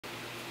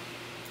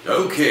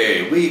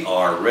Okay, we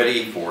are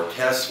ready for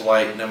test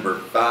flight number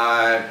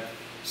 5.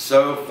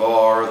 So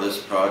far,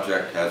 this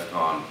project has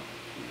gone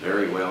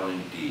very well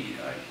indeed.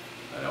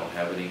 I don't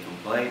have any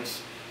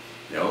complaints.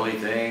 The only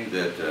thing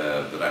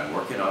that I'm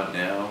working on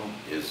now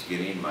is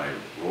getting my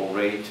roll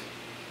rate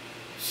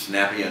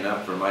snappy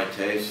enough for my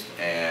taste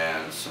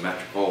and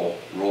symmetrical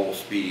roll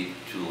speed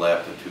to the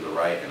left and to the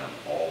right, and I'm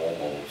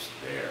almost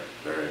there.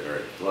 Very,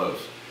 very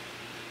close.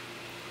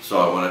 So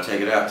I want to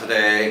take it out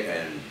today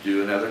and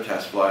do another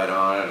test flight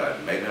on it.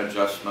 I've made an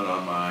adjustment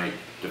on my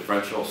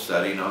differential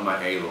setting on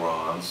my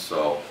ailerons,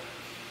 so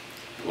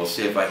we'll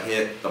see if I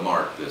hit the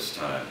mark this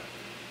time.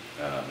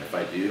 If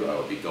I do, I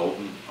will be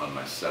golden on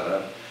my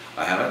setup.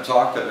 I haven't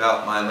talked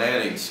about my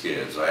landing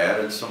skids. I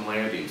added some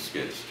landing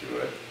skids to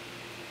it.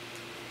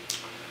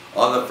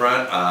 On the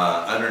front,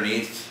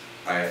 underneath,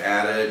 I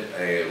added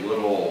a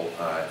little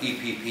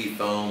EPP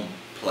foam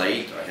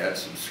plate. I had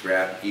some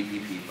scrap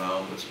EPP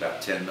foam. It's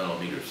about 10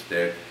 millimeters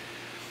thick.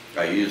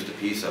 I used a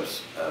piece of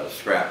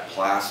scrap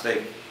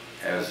plastic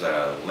as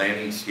a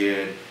landing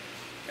skid,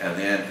 and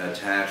then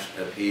attached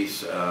a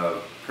piece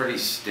of pretty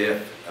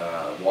stiff,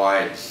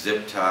 wide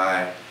zip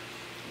tie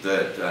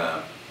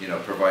that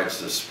provides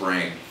the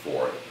spring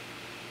for it.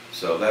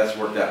 So that's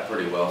worked out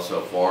pretty well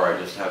so far. I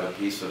just have a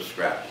piece of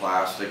scrap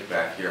plastic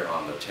back here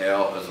on the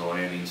tail as a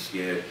landing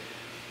skid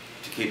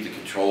to keep the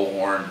control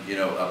horn,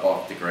 up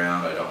off the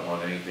ground. I don't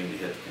want anything to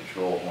hit the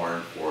control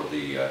horn for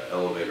the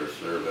elevator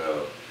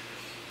servo.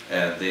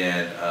 And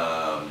then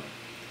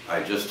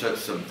I just took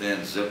some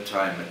thin zip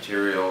tie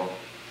material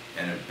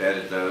and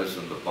embedded those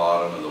in the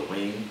bottom of the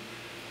wing.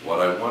 What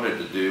I wanted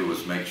to do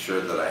was make sure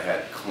that I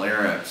had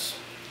clearance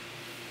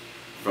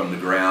from the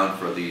ground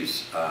for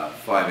these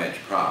 5-inch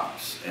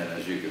props. And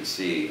as you can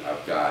see,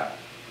 I've got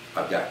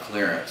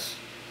clearance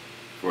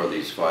for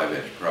these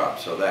 5-inch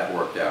props, so that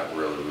worked out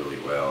really, really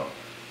well.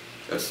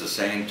 It's the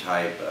same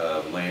type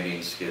of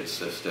landing skid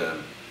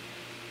system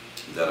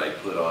that I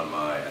put on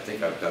my, I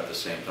think I've got the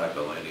same type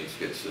of landing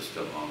skid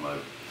system on my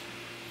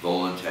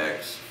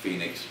Volantex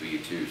Phoenix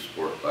V2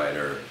 Sport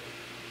Fighter,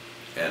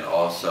 and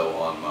also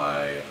on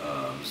my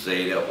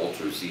Zeta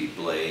Ultra Z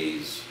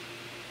Blaze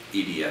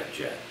EDF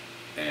jet.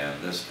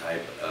 And this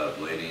type of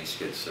landing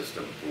skid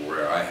system for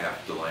where I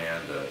have to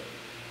land,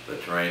 the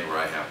terrain where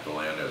I have to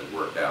land, has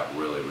worked out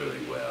really,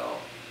 really well.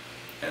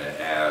 And it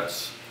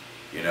adds,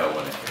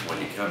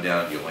 when you come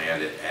down and you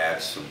land, it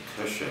adds some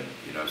cushion,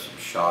 some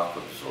shock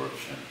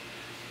absorption.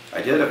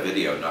 I did a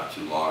video not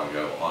too long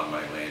ago on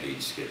my landing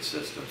skid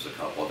systems, a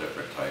couple of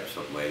different types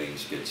of landing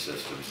skid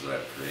systems that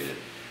I've created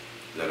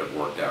that have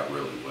worked out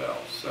really well.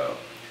 So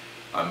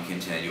I'm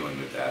continuing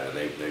with that.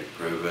 They've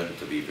proven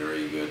to be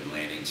very good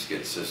landing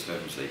skid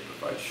systems. They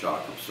provide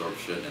shock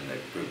absorption, and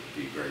they've proved to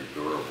be very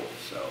durable.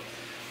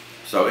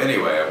 So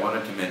anyway, I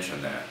wanted to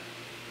mention that.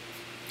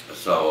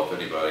 So if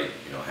anybody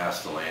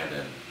has to land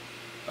in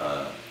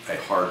a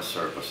hard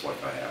surface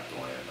like I have to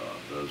land on,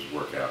 those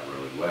work out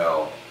really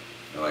well.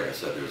 And like I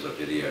said, there's a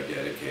video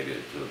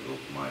dedicated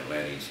to my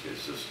landing skid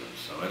system.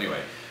 So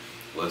anyway,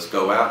 let's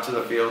go out to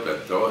the field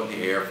and throw it in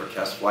the air for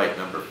test flight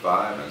number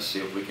 5 and see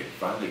if we can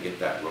finally get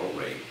that roll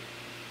rate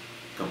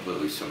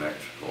completely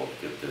symmetrical,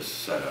 get this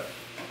setup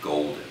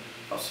golden.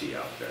 I'll see you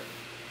out there.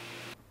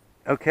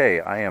 Okay,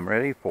 I am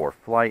ready for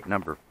flight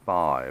number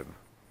 5.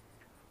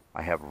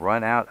 I have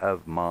run out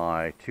of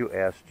my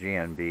 2S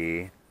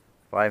GNB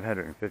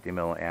 550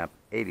 milliamp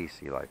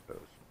 80C lifos.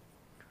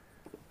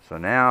 So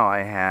now I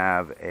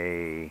have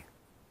a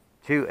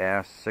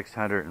 2S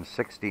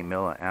 660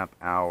 milliamp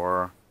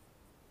hour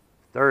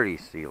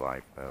 30C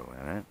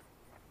LiPo in it.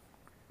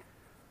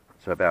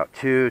 So about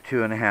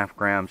 2.5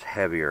 grams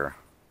heavier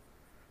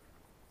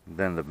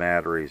than the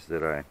batteries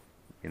that I,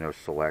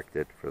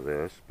 selected for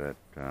this, but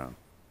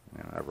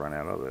I've run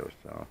out of those,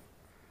 so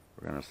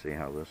we're going to see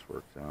how this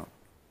works out.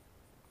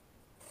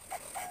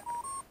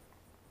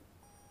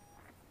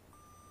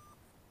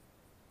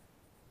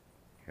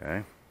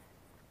 Okay.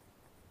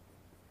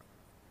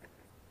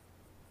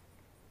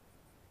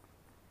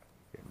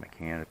 Get my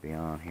canopy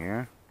on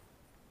here.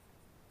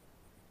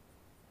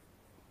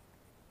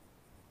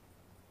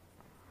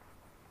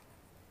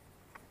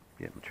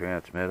 Get my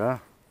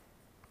transmitter.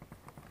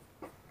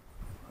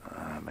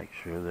 Make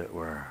sure that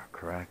we're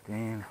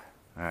correcting.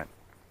 Alright.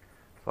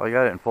 So I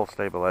got it in full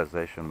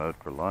stabilization mode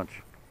for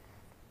launch.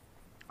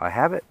 I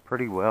have it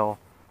pretty well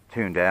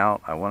tuned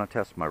out. I want to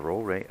test my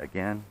roll rate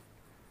again.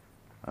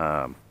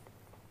 I've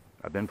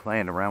been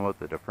playing around with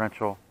the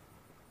differential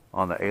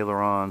on the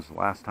ailerons.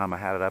 Last time I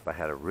had it up, I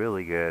had a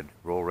really good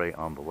roll rate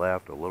on the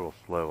left, a little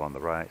slow on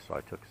the right, so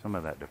I took some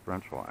of that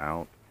differential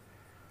out.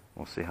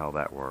 We'll see how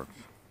that works.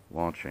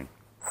 Launching.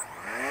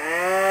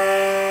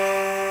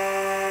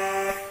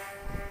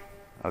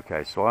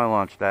 Okay, so I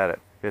launched that at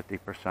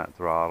 50%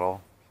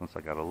 throttle. Since I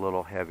got a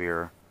little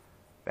heavier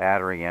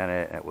battery in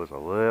it, it was a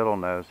little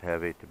nose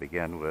heavy to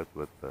begin with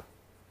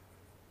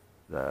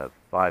the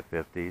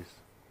 550s.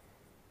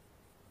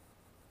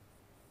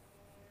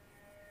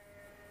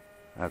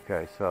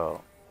 Okay,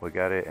 so we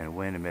got it in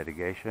wind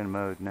mitigation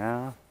mode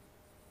now.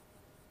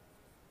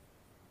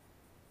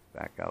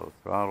 Back out of the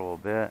throttle a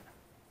bit.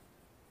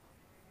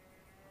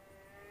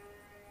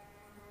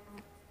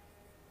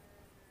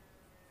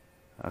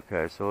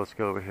 Okay, so let's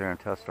go over here and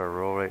test our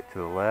roll rate to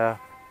the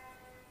left.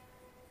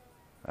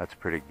 That's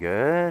pretty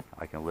good.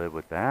 I can live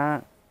with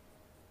that.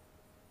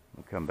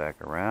 We'll come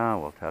back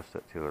around. We'll test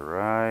it to the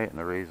right. And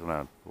the reason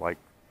I like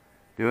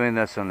doing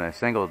this in a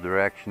single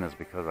direction is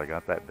because I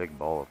got that big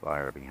ball of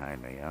fire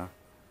behind me, yeah?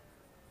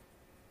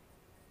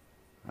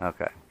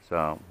 Okay,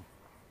 so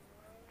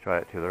try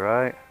it to the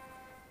right.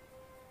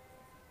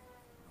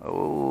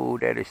 Oh,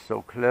 that is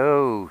so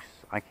close.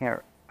 I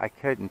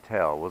couldn't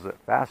tell. Was it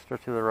faster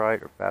to the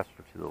right or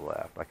faster to the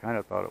left? I kind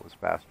of thought it was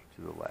faster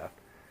to the left.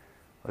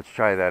 Let's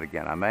try that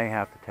again. I may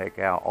have to take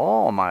out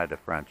all my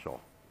differential.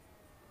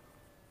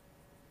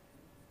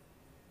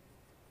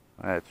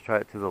 All right, let's try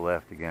it to the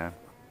left again.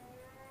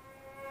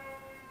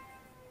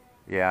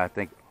 Yeah, I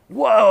think...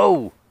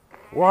 Whoa!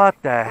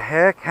 What the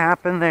heck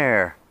happened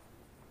there?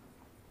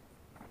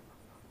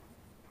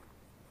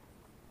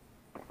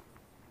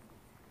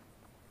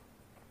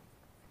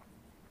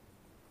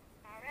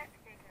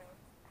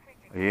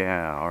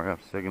 Yeah, RF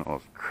signal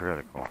is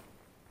critical.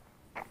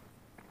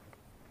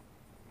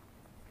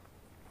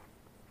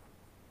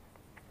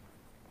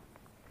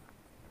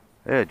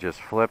 It just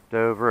flipped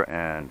over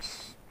and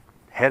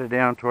headed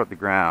down toward the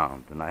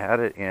ground, and I had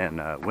it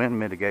in wind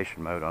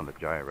mitigation mode on the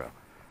gyro.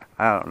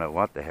 I don't know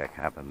what the heck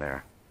happened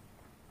there.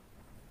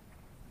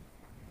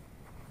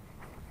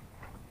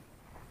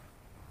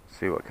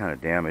 See what kind of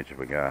damage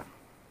we got.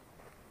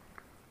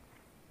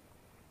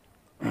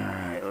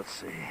 Alright, let's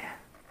see.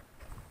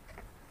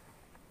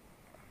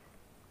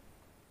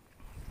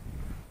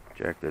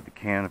 Ejected the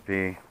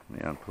canopy. Let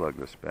me unplug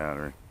this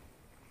battery.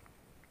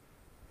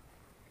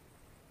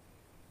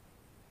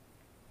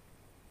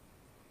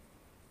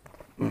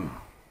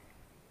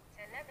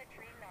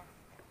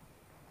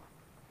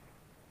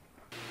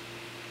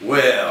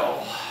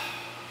 Well,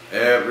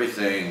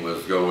 everything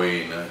was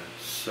going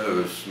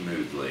so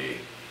smoothly.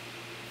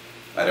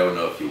 I don't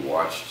know if you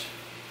watched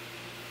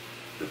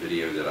the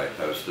video that I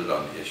posted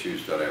on the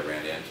issues that I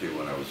ran into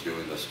when I was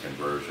doing this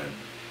conversion,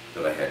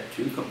 but I had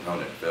two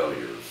component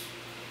failures.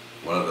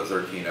 One of the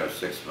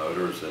 1306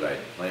 motors that I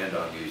planned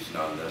on using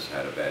on this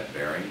had a bad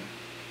bearing.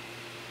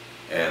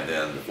 And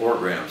then the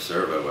 4-gram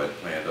servo I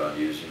planned on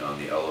using on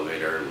the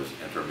elevator was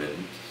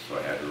intermittent, so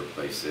I had to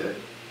replace it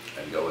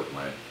and go with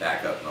my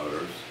backup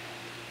motors.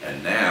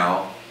 And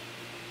now,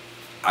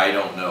 I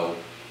don't know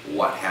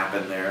what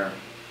happened there.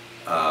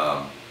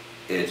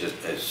 It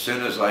just, as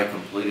soon as I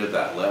completed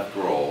that left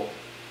roll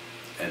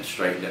and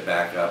straightened it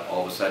back up,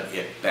 all of a sudden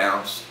it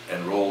bounced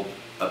and rolled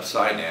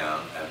upside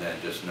down and then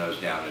just nose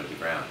down into the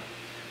ground.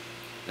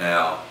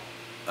 Now,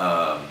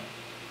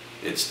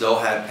 it still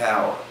had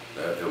power.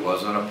 It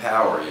wasn't a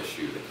power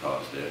issue that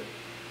caused it.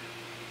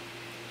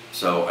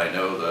 So I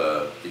know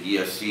the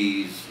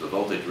ESCs, the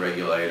voltage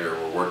regulator,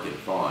 were working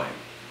fine.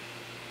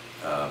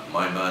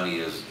 My money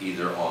is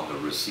either on the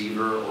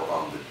receiver or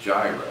on the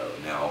gyro.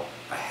 Now,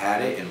 I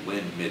had it in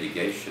wind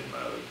mitigation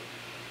mode,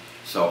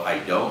 so I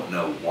don't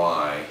know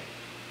why,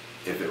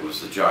 if it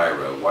was the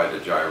gyro, why the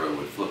gyro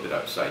would flip it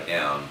upside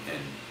down in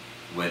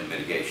wind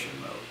mitigation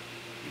mode,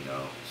 you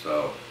know.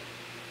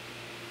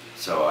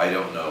 So I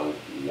don't know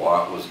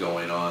what was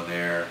going on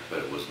there, but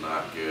it was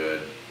not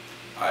good.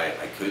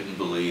 I couldn't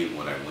believe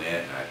when I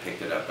went and I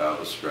picked it up out of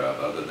the scrub,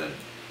 other than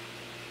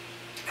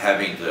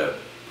having to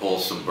pull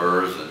some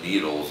burrs and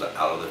needles out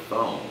of the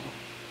foam,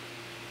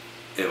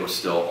 it was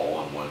still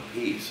all in one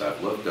piece.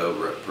 I've looked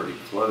over it pretty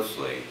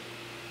closely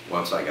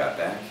once I got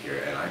back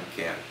here, and I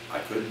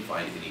couldn't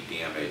find any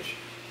damage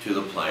to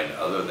the plane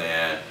other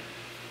than,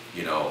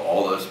 you know,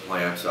 all those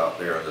plants out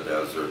there in the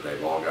desert,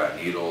 they've all got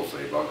needles,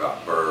 they've all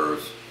got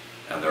burrs,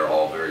 and they're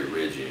all very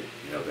rigid.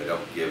 You know, they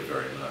don't give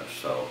very much.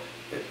 So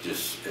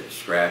it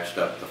scratched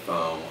up the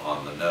foam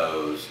on the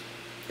nose.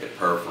 It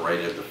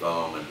perforated the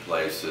foam in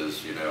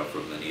places, you know,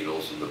 from the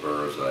needles and the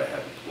burrs that I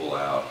had to pull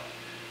out.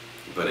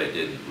 But it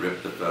didn't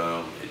rip the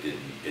foam. It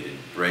didn't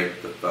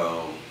break the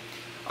foam.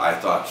 I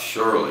thought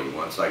surely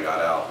once I got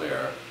out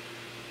there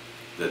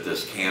that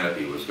this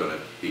canopy was going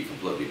to be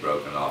completely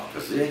broken off,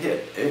 because it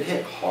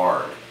hit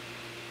hard.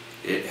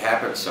 It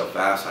happened so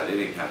fast I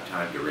didn't even have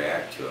time to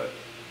react to it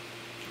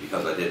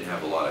because I didn't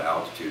have a lot of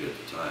altitude at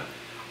the time.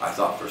 I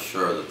thought for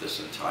sure that this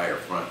entire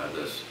front of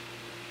this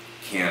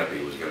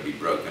canopy was going to be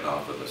broken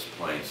off of this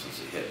plane since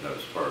it hit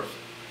nose first.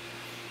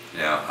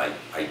 Now,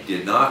 I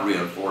did not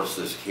reinforce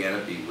this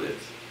canopy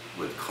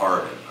with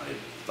carbon. I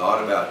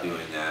thought about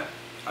doing that.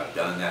 I've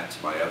done that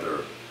to my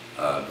other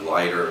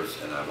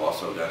gliders, and I've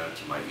also done it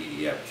to my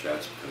EDF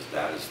jets because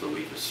that is the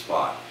weakest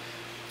spot.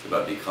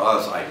 But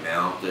because I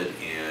mounted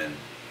in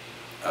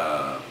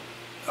a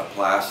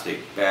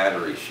plastic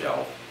battery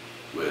shelf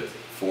with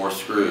 4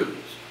 screws,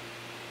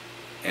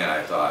 and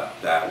I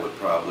thought that would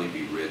probably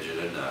be rigid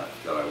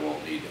enough that I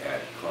won't need to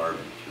add carbon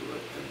to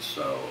it, and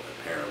so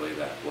apparently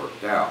that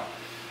worked out.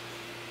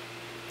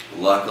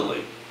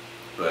 Luckily,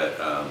 but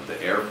the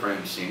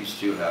airframe seems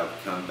to have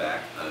come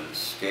back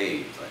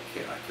unscathed.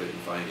 I couldn't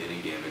find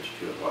any damage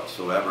to it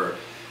whatsoever.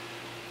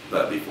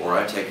 But before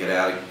I take it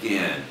out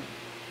again,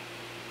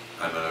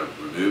 I'm going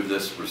to remove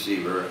this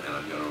receiver and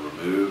I'm going to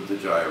remove the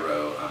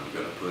gyro. I'm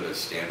going to put a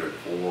standard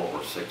 4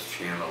 or 6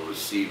 channel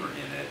receiver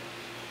in it,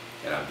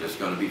 and I'm just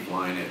going to be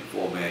flying it in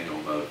full manual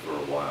mode for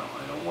a while.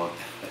 I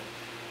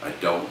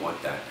don't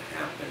want that to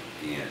happen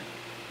again.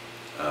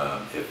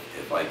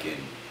 If I can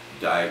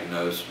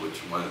diagnose which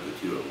one of the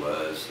two it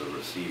was, the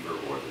receiver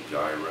or the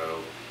gyro,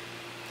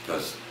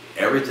 because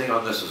everything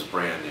on this is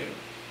brand new.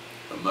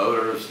 The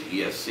motors, the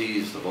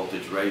ESCs, the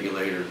voltage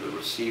regulator, the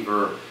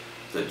receiver,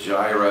 the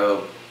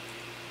gyro,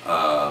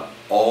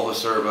 all the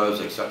servos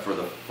except for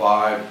the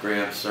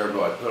 5-gram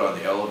servo I put on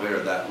the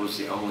elevator. That was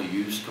the only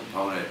used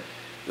component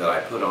that I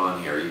put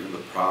on here. Even the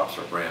props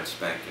are brand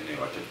spanking new.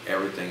 I took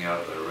everything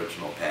out of the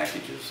original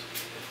packages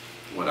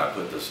when I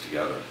put this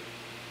together.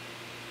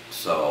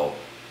 So,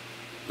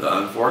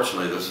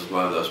 unfortunately, this is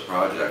one of those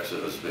projects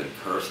that has been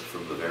cursed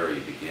from the very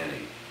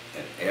beginning,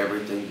 and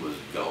everything was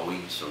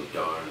going so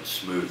darn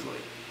smoothly.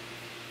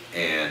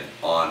 And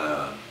on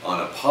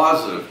a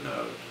positive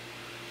note,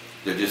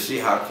 did you see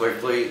how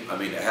quickly, I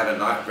mean, it had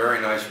a very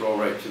nice roll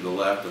rate to the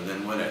left, and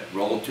then when it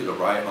rolled to the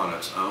right on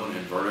its own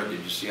inverted,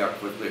 did you see how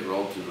quickly it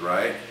rolled to the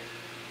right?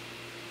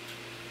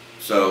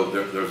 So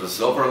there's a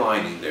silver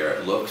lining there.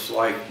 It looks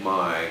like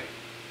my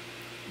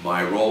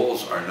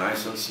rolls are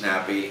nice and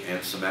snappy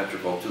and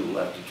symmetrical to the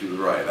left and to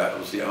the right. That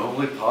was the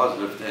only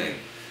positive thing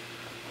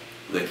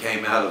that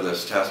came out of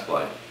this test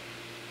flight.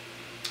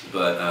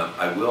 But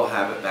I will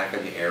have it back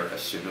in the air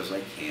as soon as I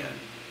can,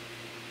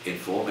 in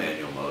full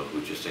manual mode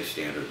with just a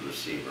standard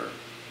receiver,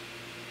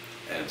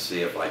 and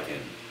see if I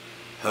can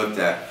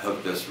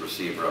hook this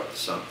receiver up to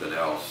something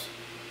else,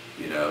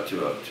 you know,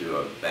 to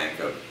a bank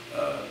of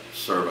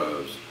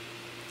servos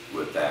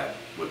with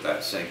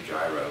that same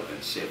gyro,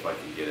 and see if I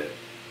can get it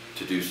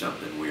to do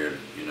something weird,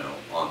 you know,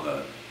 on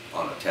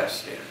a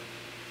test stand,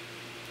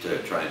 to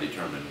try and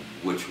determine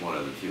which one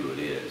of the two it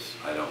is.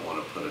 I don't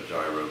want to put a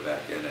gyro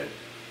back in it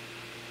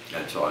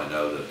until I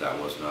know that that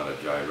was not a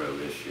gyro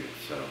issue.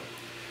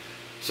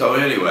 So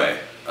anyway,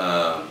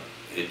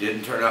 it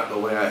didn't turn out the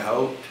way I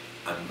hoped.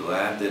 I'm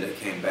glad that it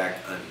came back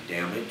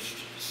undamaged,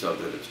 so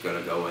that it's going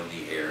to go in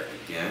the air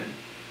again.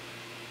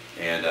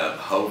 And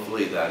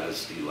hopefully that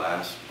is the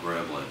last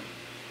gremlin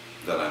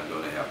that I'm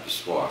going to have to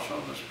squash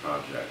on this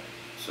project.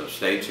 So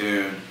stay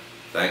tuned.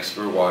 Thanks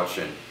for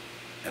watching,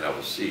 and I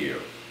will see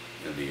you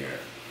in the air.